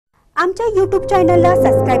आमच्या YouTube चॅनलला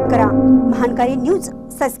subscribe करा, महानकारी न्यूज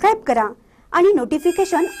सबस्क्राइब करा आणि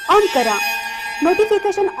नोटिफिकेशन ऑन करा।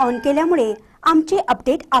 नोटिफिकेशन ऑन केल्यामुळे आमचे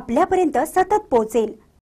अपडेट आपल्यापर्यंत सतत पोहोचेल।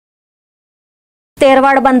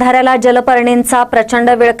 तेरवाड बंधाऱ्याला जलपर्णींचा प्रचंड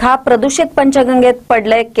विळखा, प्रदूषित पंचगंगेत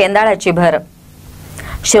पडले केंदाळाची भर।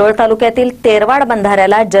 शिरोळ तालुक्यातील तेरवाड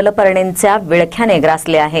बंधाऱ्याला जलपर्णींच्या विळख्याने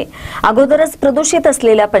ग्रासले आहे। अगोदरच प्रदूषित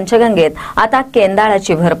असलेल्या पंचगंगेत आता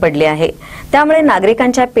केंदाळाची भर पडली आहे। त्यामुळे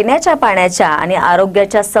नागरिकांच्या पिण्याच्या पाण्याच्या आणि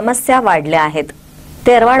आरोग्याच्या समस्या वाढल्या आहेत।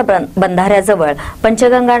 तेरवाड बंधाऱ्याजवळ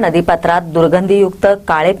पंचगंगा नदीपात्रात दुर्गंधीयुक्त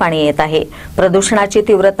काळे पाणी येत आहे। प्रदूषणाची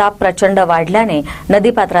तीव्रता प्रचंड वाढल्याने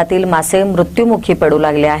नदीपात्रातील मासे मृत्युमुखी पडू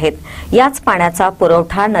लागले आहेत। याच पाण्याचा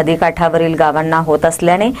पुरवठा नदीकाठावरील गावांना होत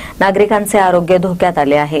असल्याने नागरिकांचे आरोग्य धोक्यात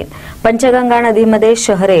आले आहे। पंचगंगा नदीमध्ये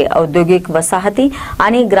शहरे, औद्योगिक वसाहती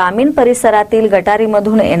आणि ग्रामीण परिसरातील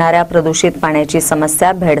गटारीमधून येणाऱ्या प्रदूषित पाण्याची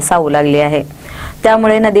समस्या भेडसावू लागली आहे।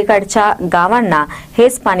 त्यामुळे नदीकाठच्या गावांना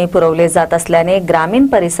हेच पाणी पुरवले जात असल्याने ग्रामीण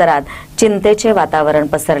परिसरात चिंतेचे वातावरण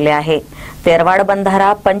पसरले आहे। तेरवाड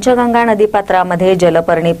बंधारा पंचगंगा नदीपात्रामध्ये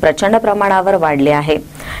जलपर्णी प्रचंड प्रमाणावर वाढले आहे।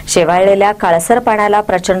 शेवाळलेल्या काळसर पाण्याला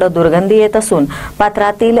प्रचंड दुर्गंधी येत असून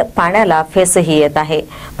पात्रातील पाण्याला फेसही येत आहे।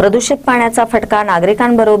 प्रदूषित पाण्याचा फटका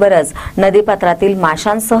नागरिकांबरोबरच नदीपात्रातील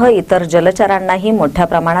माशांसह इतर जलचरांनाही मोठ्या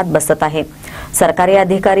प्रमाणात बसत आहे। सरकारी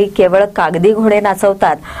अधिकारी केवळ कागदी घोडे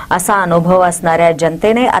नाचवतात असा अनुभव असणाऱ्या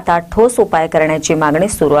जनतेने आता ठोस उपाय करण्याची मागणी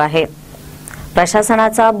सुरू आहे।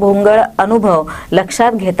 प्रशासनाचा भोंगळ अनुभव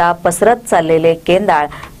लक्षात घेता पसरत चाललेले केंदाळ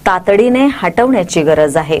तातडीने हटवण्याची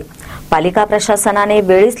गरज आहे। पालिका प्रशासनाने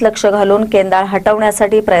वेळीच लक्ष घालून केंदाळ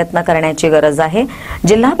हटवण्यासाठी प्रयत्न करण्याची गरज आहे।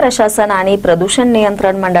 जिल्हा प्रशासन आणि प्रदूषण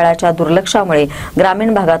नियंत्रण मंडळाच्या दुर्लक्षामुळे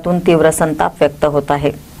ग्रामीण भागातून तीव्र संताप व्यक्त होत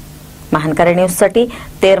आहे। महानकारी न्यूजसाठी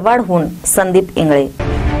तेरवाडहून संदीप इंगळे।